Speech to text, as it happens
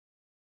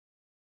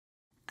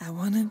I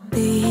wanna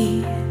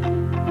be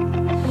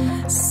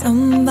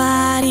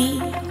somebody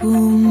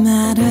who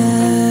matters,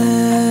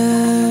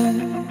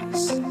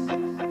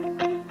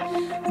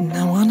 and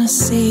I wanna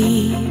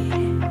see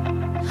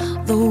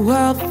the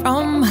world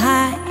from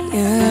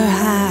higher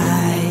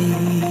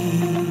heights,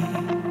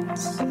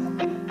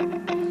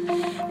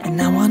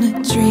 and I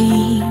wanna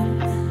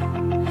dream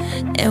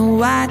and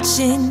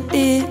watch in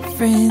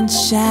different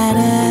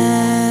shadows.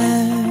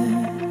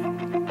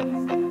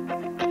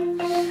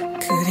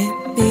 Could it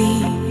be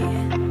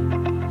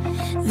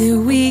that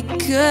we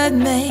could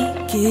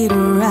make it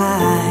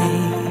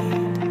right?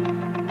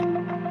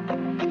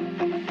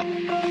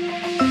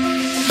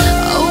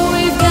 Oh,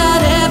 we've got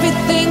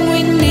everything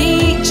we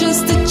need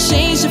just to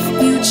change the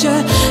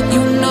future.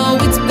 You know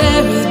it's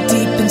buried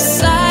deep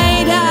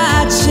inside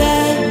our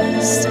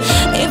chest.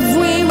 If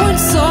we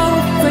weren't so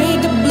afraid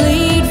to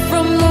bleed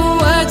from the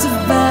words of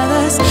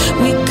others,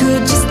 we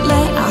could just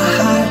let our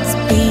hearts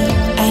beat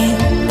and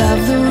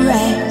love the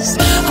rest.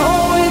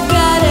 Oh, we've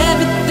got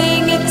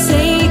everything it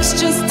takes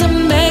just to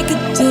make a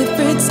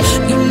difference.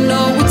 You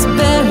know it's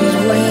buried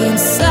way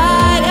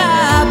inside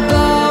our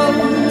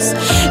bones.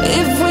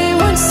 If we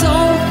weren't so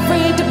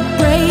afraid to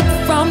break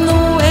from the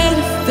weight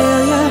of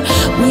failure,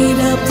 we'd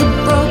help the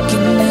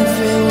broken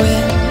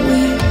everywhere we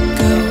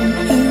go.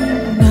 You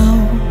know,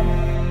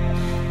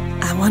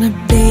 I wanna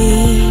be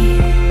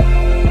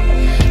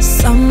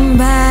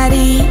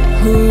somebody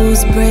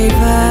who's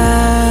braver,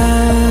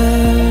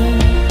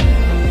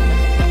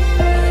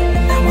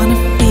 and I wanna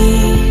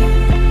feel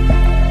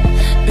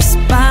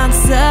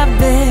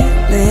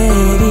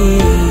responsibility.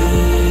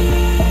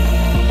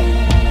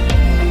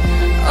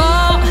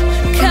 Oh,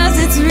 'cause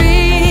it's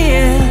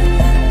real.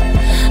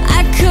 I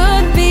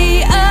could be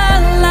a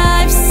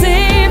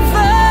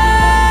lifesaver.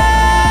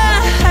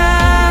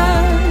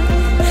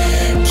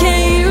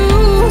 Can you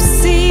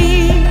see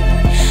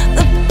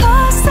the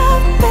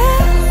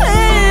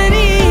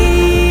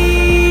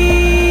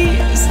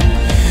possibilities?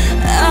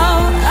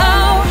 Oh,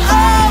 oh,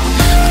 oh,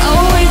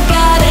 oh, we've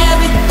got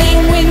everything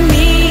we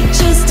need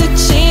just to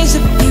change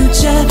the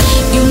future.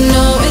 You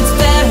know it's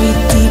buried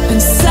deep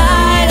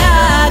inside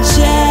our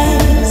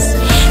chest.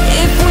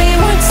 If we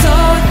weren't so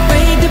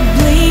afraid to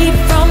bleed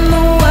from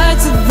the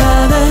words of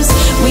others,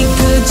 we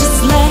could just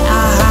let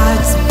our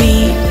hearts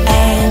beat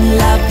and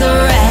love the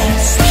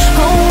rest.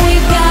 Oh,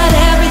 we've got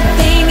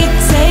everything it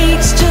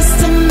takes just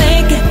to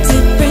make a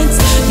difference.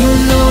 You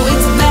know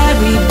it's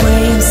buried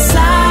way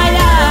inside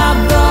our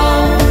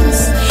bones.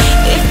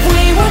 If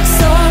we weren't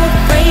so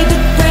afraid to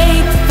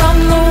break from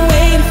the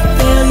weight of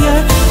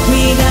failure,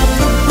 we'd help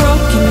the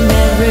broken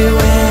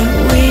everywhere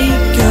we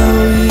go.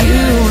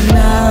 You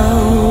know,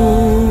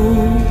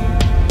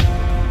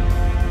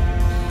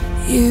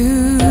 you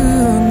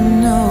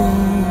know,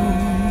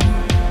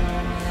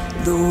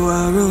 the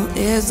world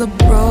is a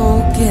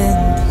broken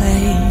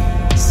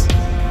place.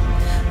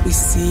 We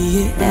see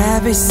it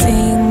every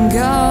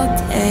single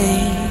day.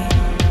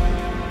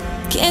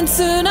 Can't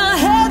turn our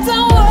heads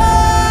and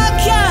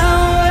walk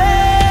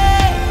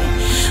away.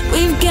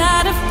 We've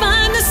gotta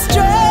find the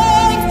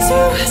strength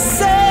to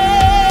say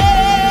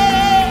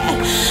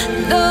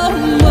no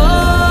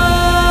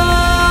more,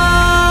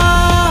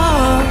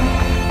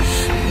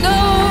 no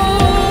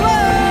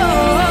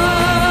more.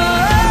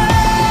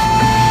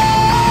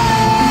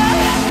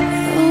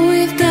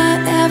 We've got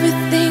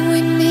everything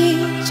we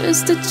need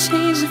just to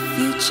change the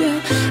future.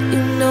 You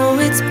know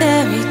it's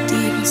buried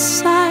deep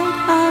inside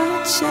our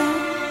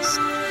chest.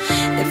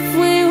 If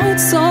we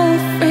weren't so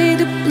afraid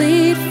to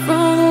bleed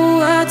from the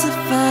words of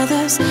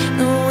others,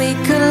 then we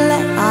could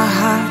let our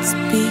hearts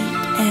beat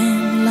and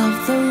love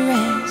the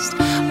rest.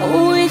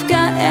 Oh, we've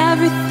got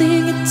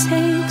everything it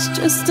takes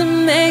just to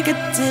make a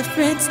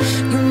difference.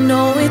 You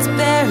know it's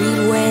buried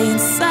way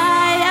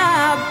inside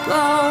our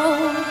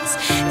bones.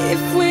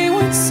 If we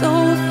weren't so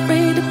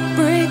afraid to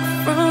break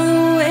from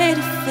the weight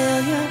of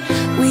failure,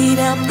 we'd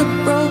help the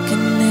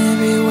broken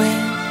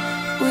everywhere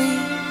we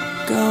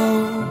go.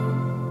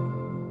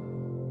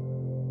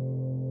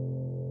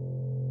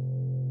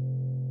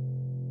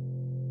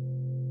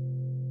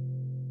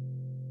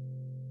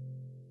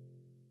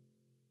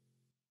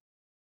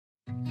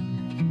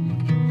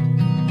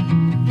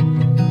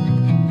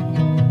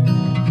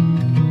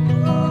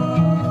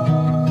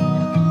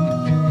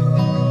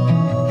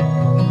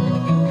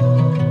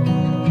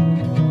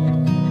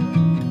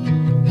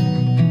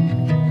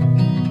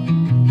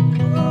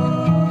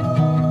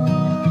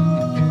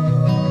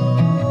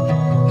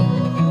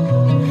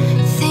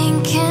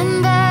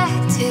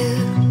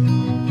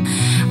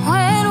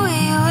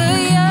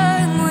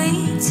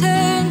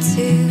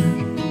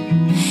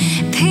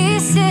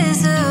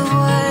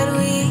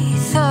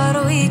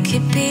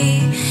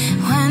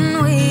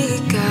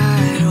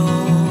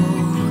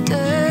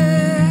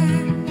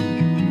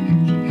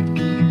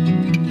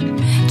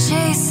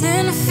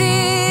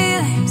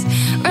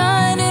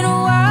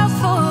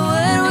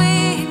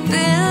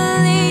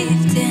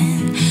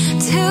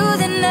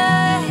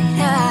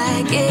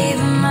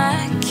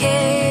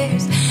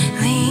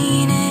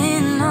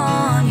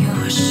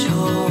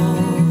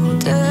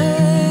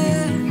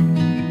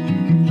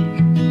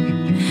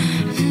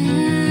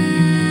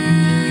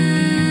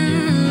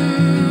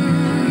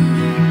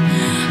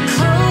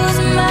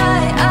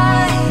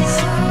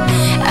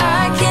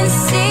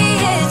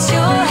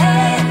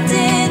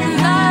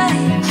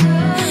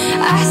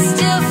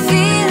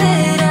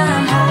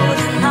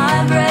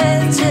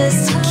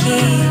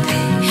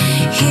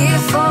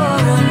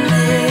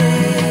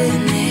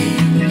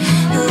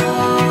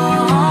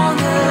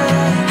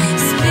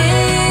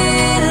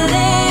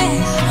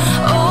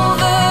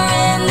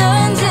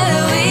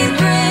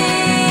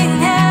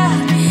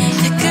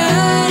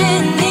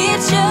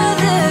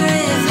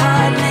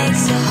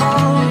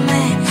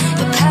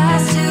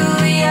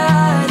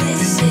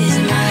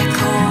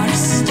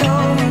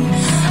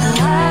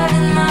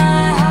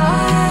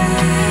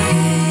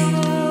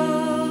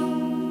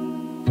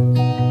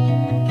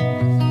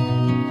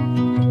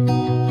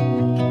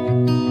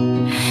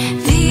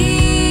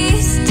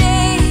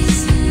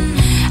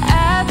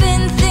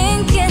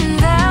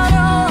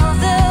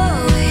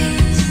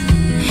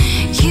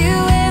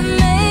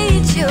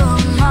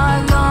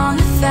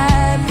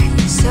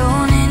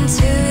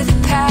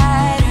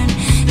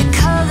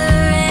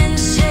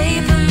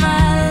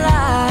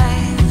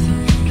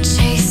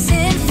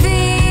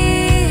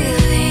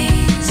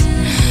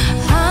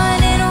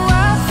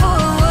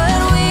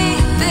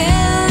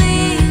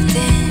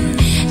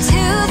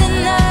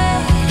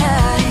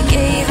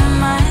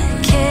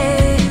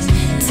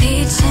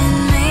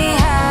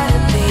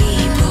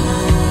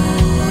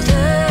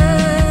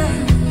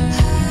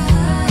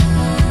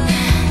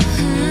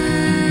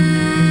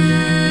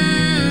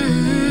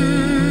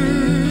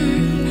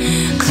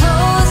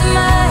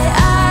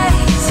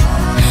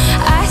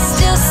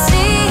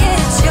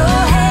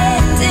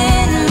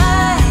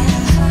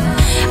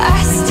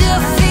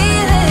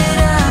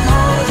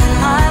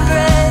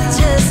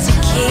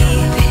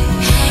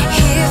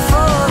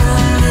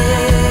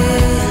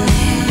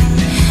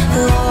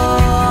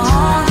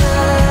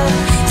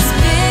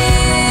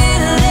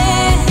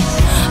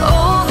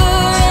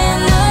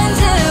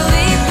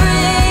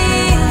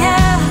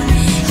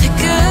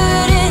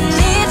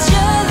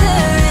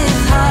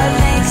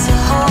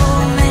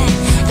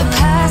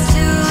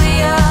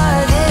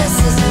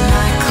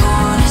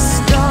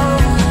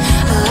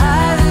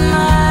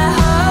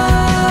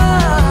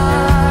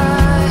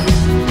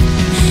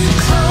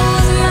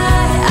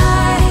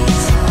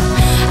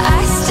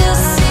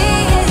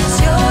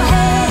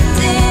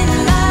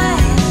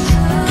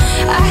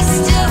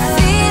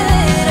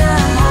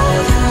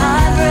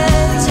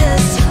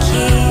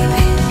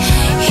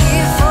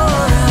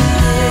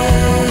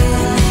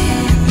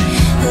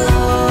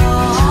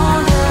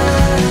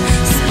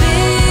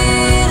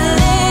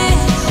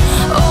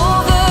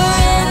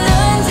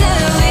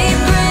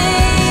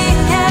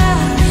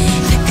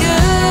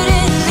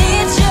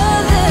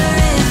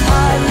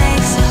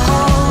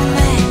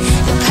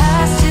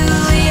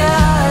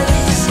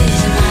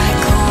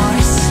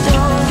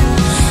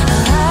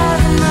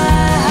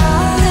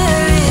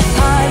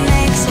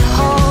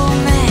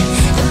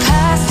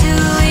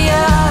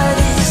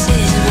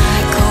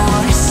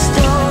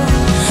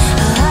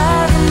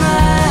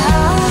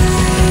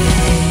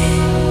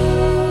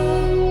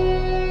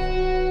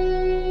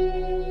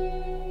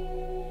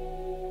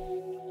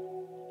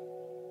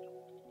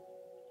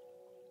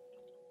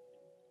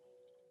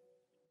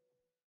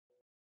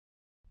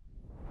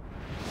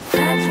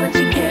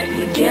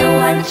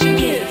 what you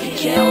give, you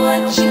get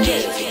what you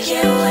give, you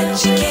get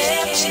what you give,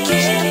 you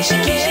get, you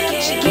get,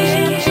 you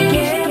get, you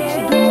get.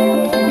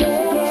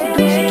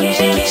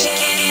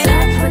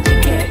 That's what you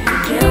get, you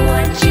get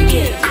what you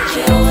give, you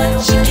get what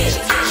you give,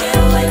 you get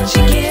what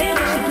you give.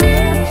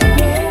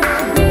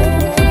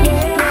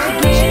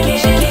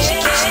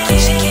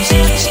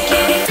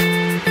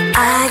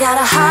 I got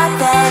a heart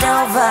that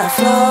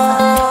overflows.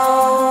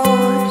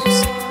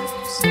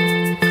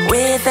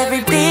 With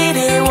every beat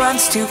it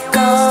wants to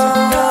go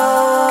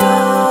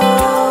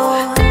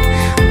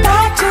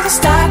back to the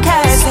star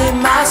cast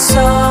in my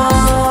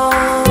soul.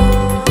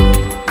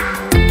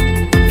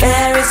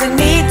 There is a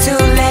need to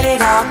let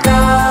it all go.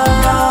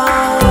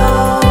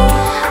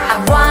 I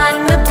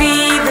wanna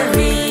be the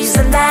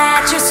reason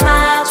that you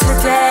smile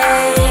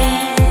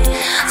today.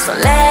 So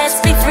let's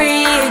be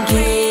free and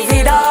give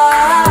it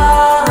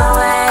all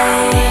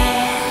away.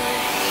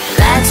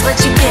 That's what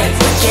you give,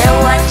 you get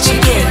what you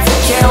give, you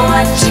get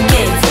what you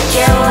give, you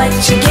get what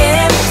you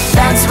give.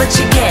 That's what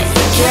you get,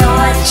 you get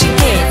what you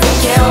give, you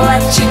get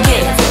what you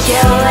give, you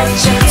get what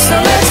you give. So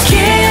let's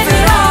give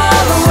it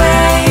all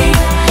away,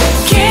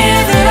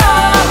 give it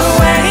all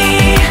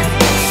away.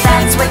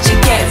 That's what you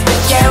give, you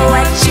get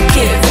what you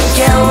give, you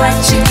get what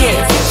you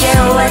give, you get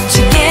what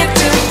you give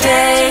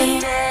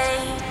today.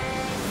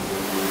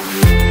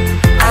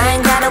 I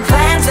ain't got no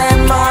plans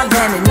and more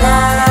than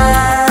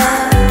enough.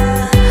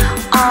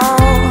 Oh,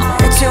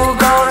 to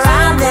go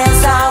around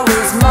there's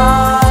always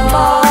more,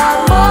 more,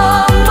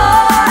 more,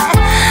 more.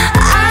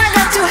 I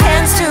got two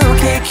hands to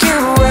pick you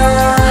up.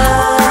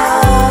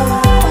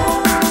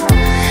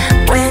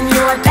 When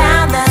you are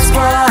down, that's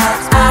what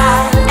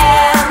I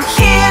am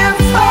here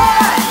for.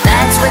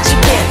 That's what you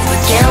give, you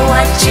get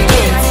what you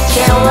give, you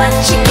get what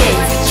you give,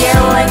 you get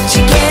what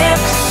you give.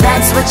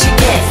 That's what you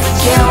get,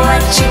 you get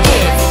what you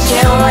give, you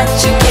get what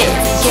you give,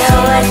 you get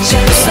what you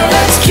give. So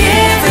let's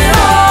give it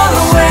all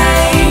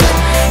away,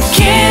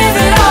 give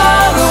it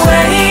all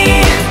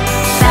away.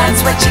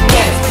 That's what you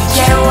get, you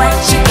get what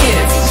you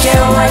give, you get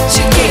what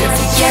you give,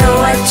 you get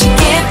what you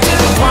give. Do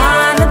you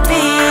wanna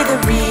be the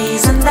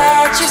reason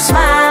that you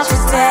smile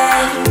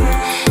today,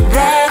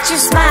 that you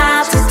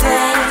smile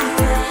today,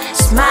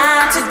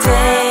 smile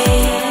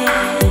today.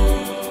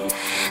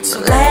 So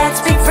let's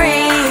be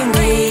free and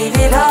give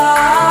it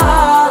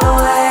all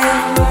away,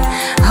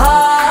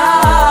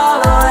 all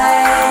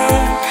away,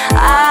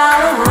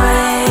 all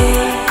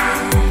away.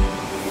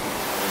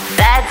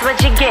 That's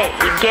what you get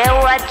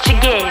what you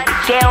give, you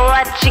get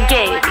what you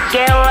give, you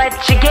get what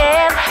you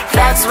give.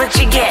 That's what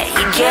you get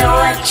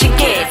what you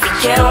give, you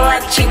get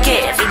what you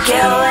give, you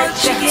get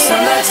what you give. So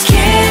let's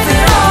give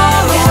it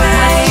all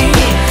away,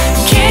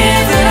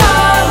 give it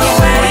all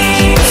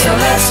away. So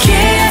let's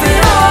give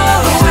it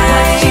all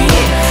away,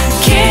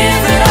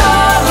 give it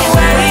all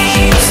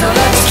away. So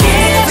let's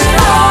give it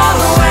all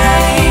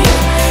away,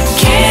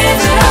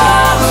 give it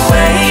all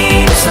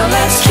away. So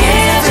let's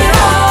give it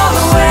all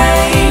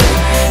away,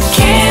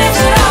 give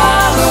it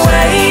all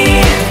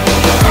away.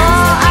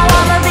 Oh, I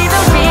wanna be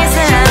the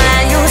reason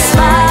that you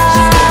smile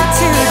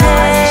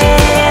today.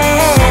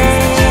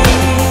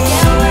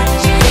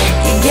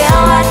 You get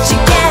what you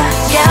get,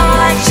 get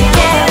what you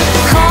get.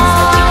 Oh,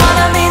 I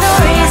wanna be the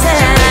reason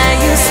that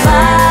you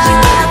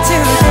smile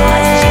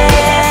today.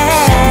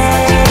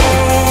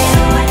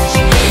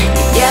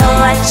 You get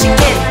what you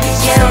get, you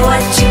get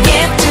what you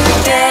get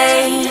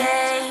today.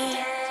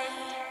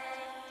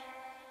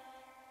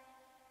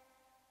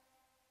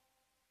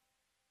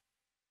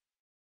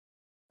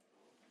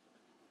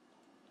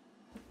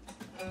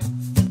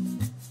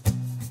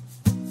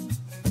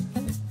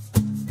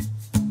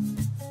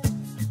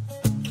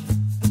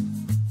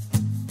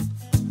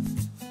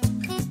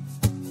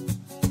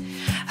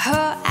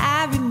 Oh,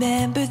 I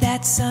remember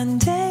that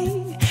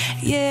Sunday.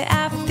 Yeah,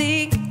 I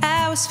think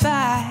I was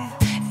 5,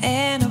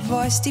 and a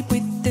voice deep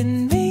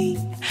within me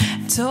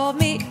told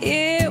me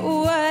it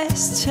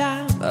was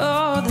time.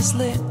 Oh, this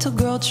little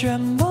girl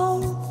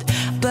trembled,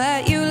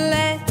 but you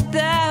led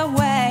the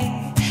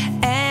way.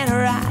 And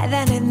right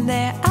then and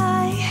there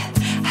I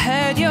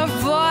heard your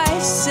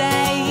voice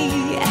say,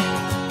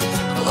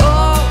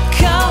 oh,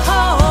 come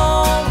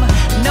home,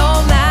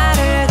 no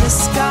matter the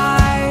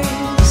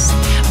scars.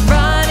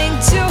 Running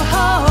to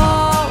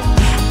home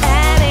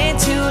and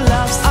into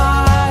love's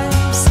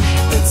arms.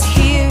 It's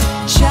here,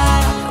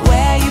 child,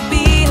 where you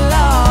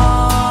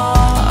belong.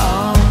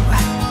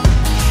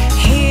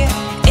 Here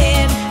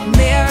in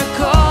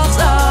miracles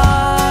arms.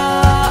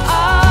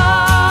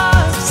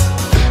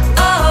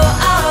 Oh,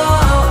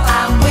 oh,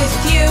 I'm with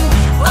you.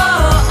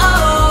 Oh,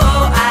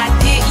 oh, I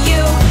get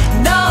you.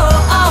 No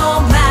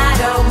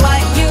matter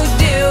what you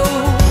do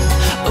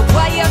or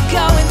what you're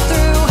going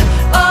through.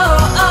 Oh,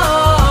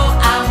 oh,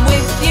 I'm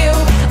with you.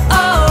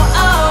 Oh,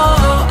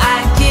 oh, I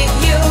get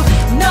you.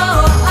 No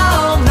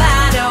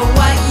matter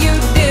what you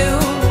do,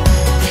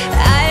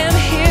 I am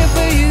here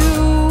for you.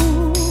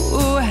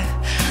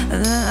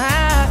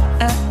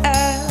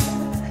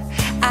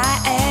 I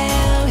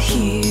am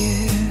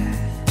here.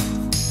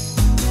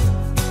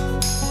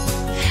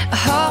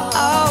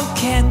 Oh,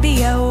 can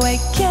be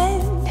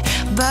awakened,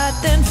 but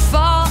then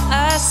fall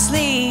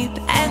asleep,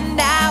 and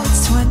now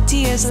it's 20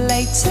 years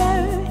later,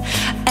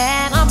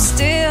 and I'm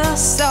still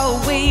so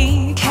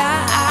weak.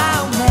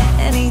 How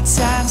many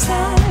times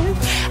have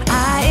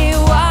I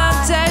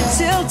wandered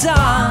till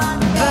dawn?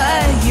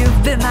 But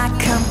you've been my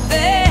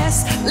compass,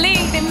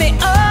 leading me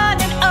on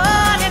and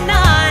on and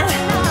on.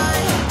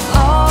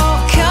 Oh,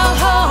 come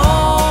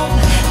home,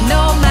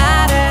 no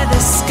matter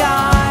the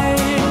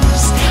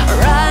scars,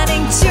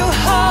 running to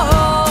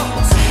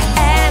hope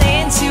and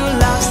into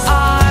love's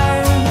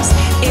arms.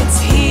 It's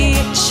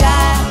here,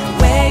 child,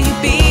 where you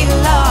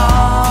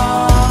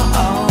belong,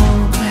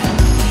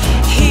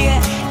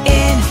 here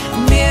in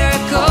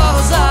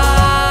miracles arms.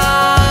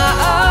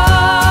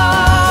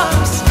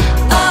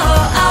 Oh,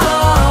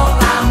 oh,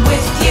 I'm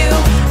with you.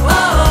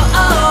 Oh,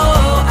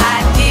 oh, I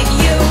get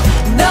you.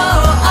 No,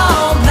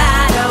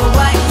 matter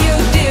what you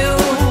do,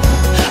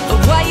 or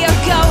what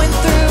you're going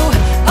through.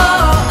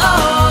 Oh,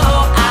 oh,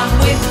 I'm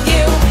with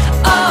you.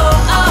 Oh,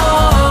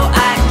 oh,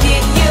 I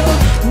get you.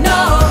 No,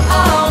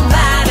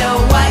 matter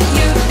what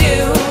you do,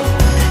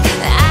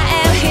 I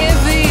am here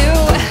for you.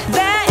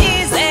 There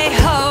is a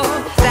hope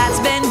that's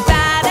been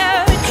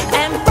battered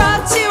and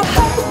brought to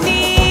her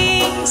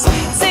knees,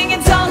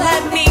 singing, don't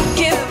let me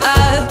give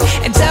up,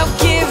 and don't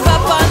give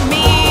up on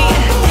me.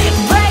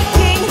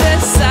 Breaking the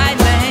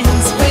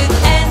silence with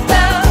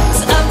anthems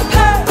of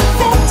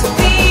perfect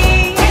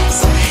peace.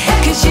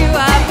 'Cause you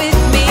are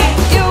with me,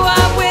 you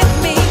are with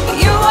me,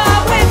 you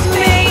are with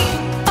me.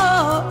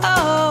 Oh,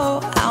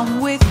 oh, I'm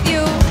with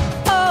you.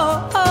 Oh,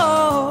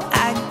 oh,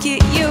 I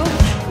get you.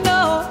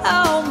 No,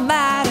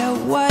 matter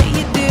what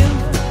you do,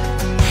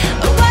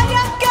 what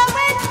you're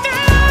going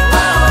through.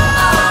 Oh,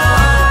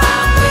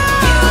 I'm with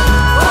you.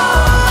 Oh,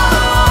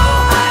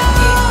 I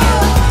get you.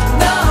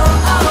 No,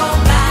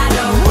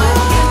 matter what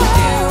you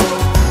do,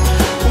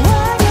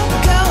 what you're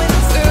going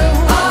through.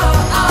 Oh,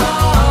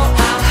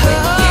 I'm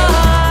with you.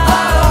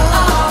 Oh,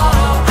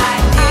 I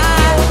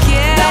get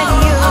you. No,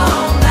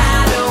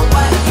 matter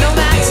what you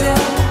do,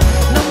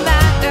 no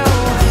matter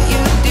what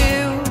you do,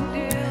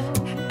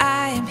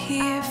 I am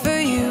here for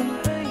you.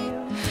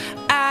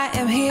 I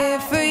am here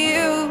for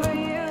you.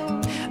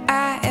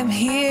 I am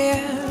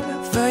here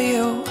for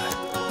you.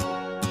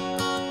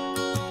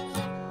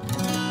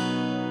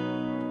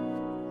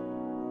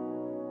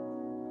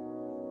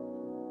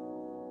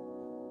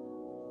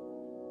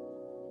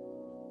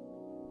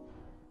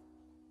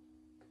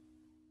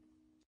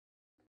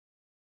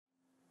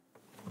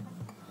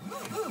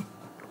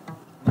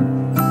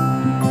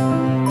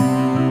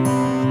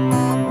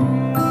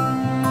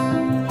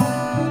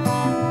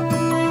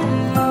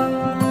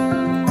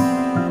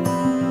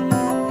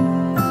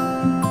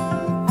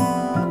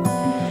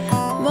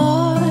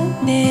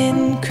 Morning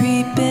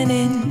creeping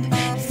in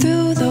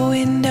through the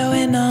window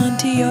and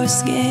onto your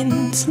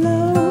skin,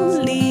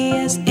 slowly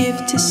as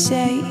if to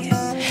say,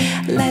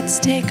 let's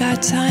take our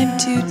time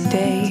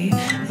today.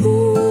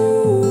 Ooh,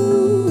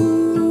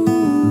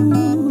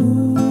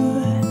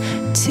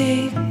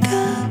 take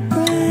a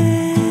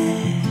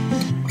breath.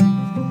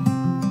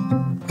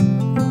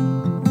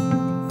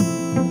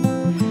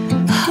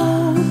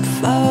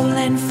 Hopeful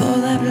and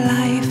full of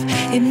life,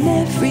 in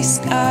every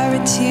scar a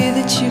tear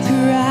that you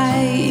cry.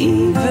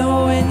 Even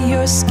when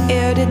you're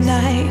scared at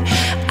night,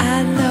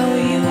 I know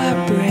you are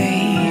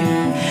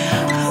brave.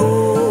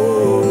 Ooh,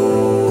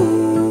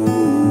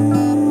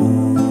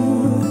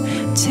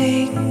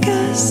 take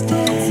a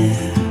step.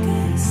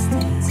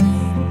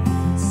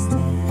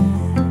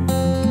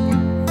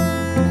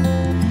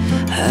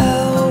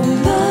 Oh,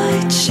 my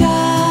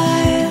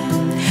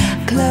child,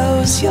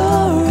 close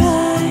your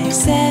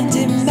eyes and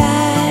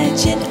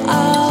imagine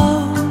all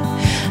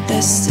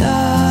the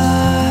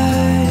stars,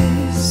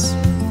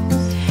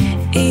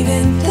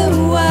 even the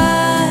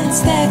ones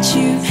that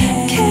you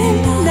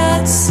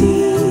cannot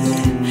see,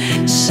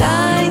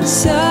 shine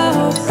so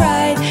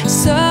bright,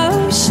 so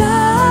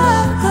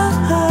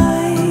shine,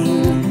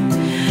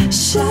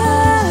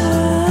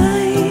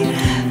 shine,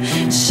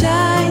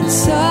 shine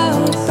so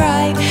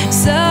bright,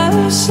 so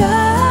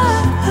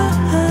shine,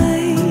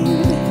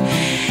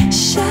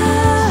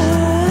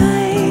 shine,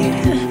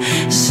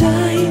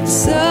 shine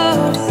so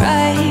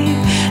bright,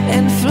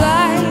 and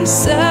fly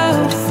so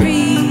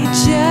free,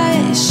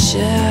 just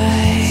shine.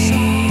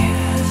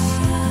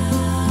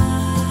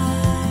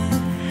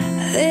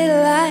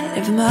 Little light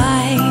of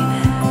mine,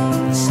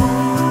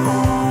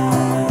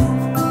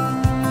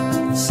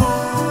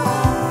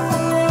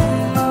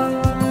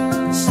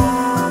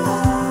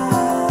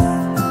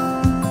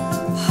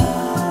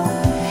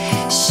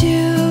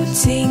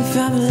 shooting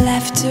from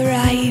left to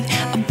right,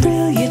 a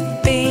brilliant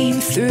beam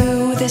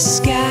through the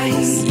sky.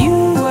 You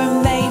were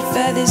made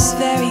for this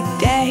very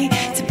day,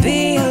 to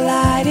be a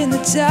light in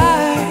the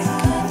dark.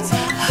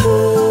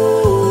 Ooh,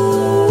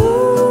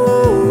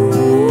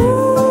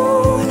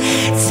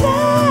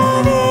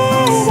 turn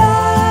it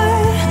on,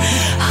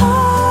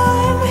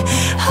 on,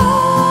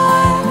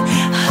 on,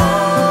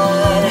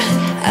 on.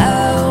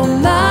 Oh,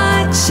 my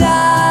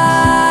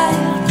child,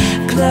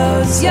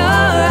 close your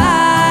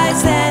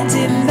eyes and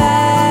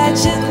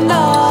imagine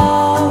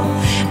all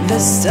the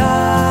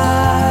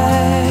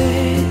stars.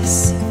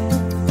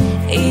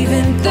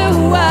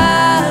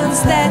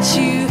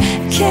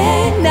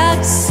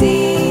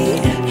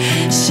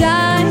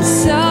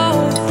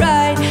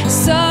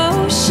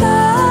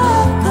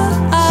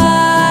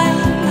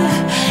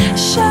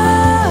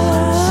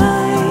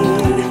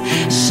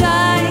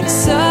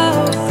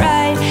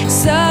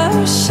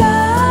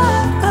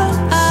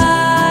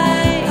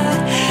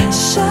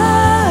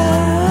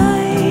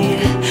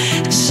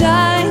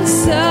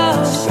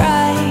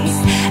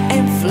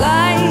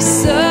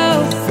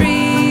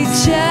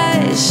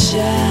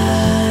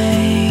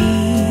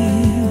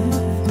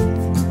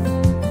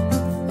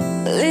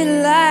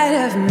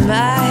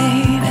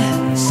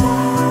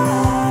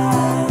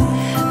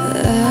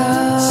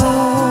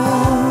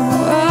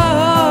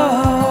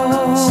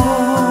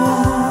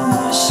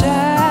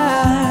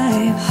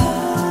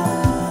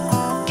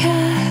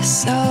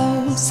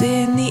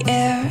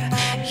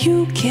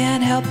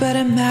 can't help but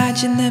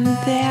imagine them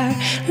there.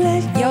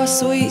 Let your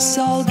sweet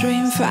soul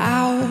dream for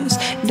hours.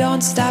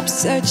 Don't stop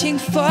searching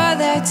for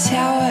their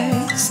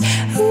towers.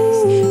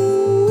 Ooh,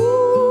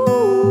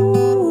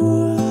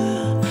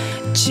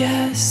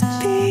 just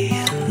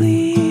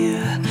believe.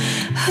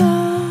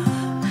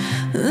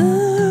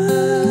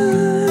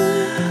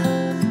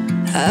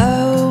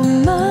 Oh,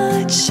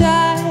 my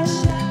child,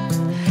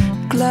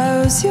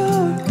 close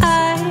your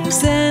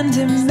eyes and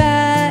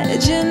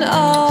imagine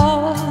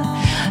all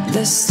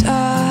the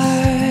stars,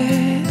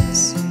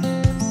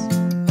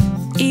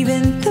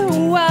 even the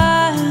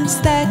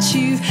ones that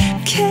you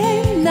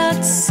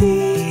cannot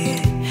see,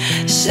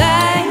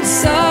 shine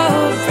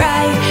so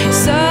bright,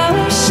 so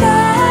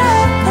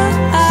shine,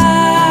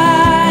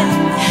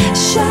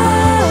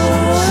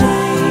 shine,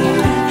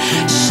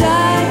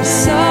 shine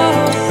so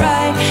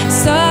bright,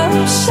 so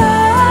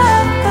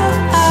shine,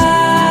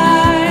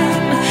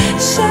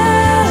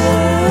 shine,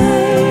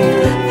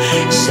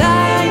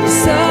 shine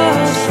so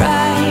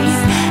bright,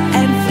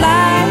 and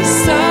fly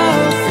so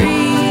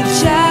free,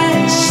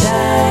 just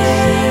shine.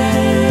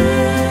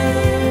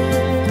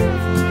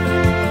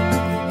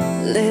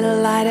 Little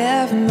light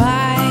of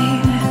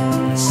mine,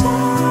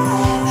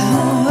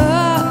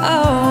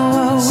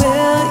 oh,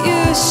 will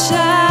you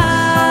shine?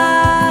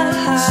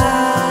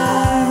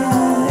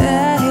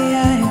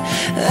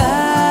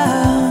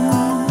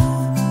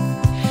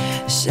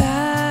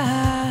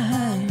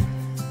 Shine,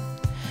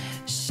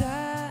 shine,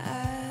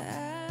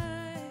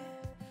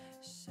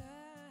 shine.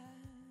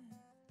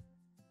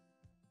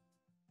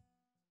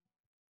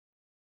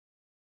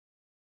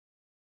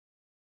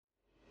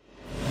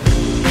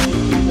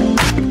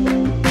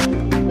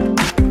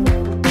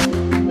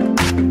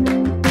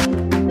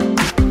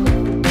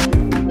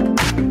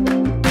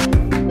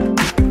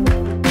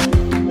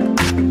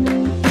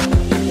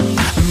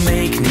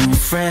 Make new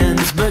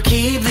friends, but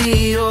keep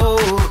the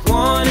old.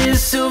 One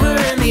is silver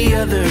and the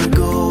other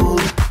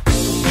gold.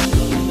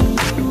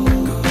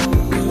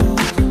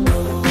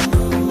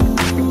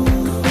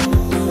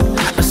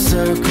 A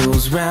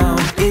circle's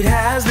round, it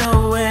has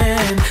no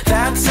end.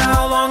 That's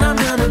how long I'm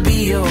gonna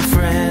be your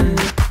friend.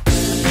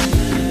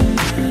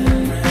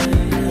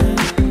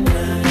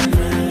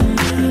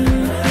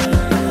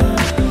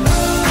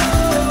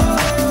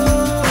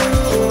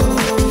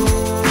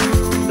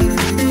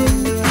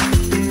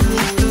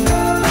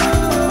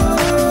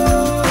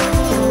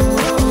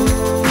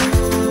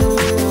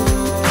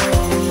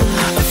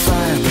 A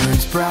fire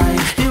burns bright,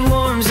 it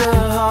warms the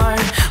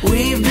heart.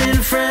 We've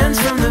been friends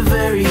from the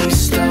very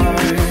start.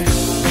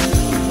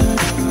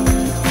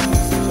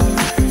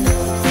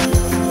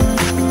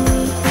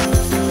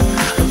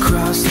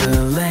 Across the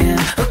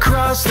land,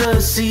 across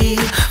the sea,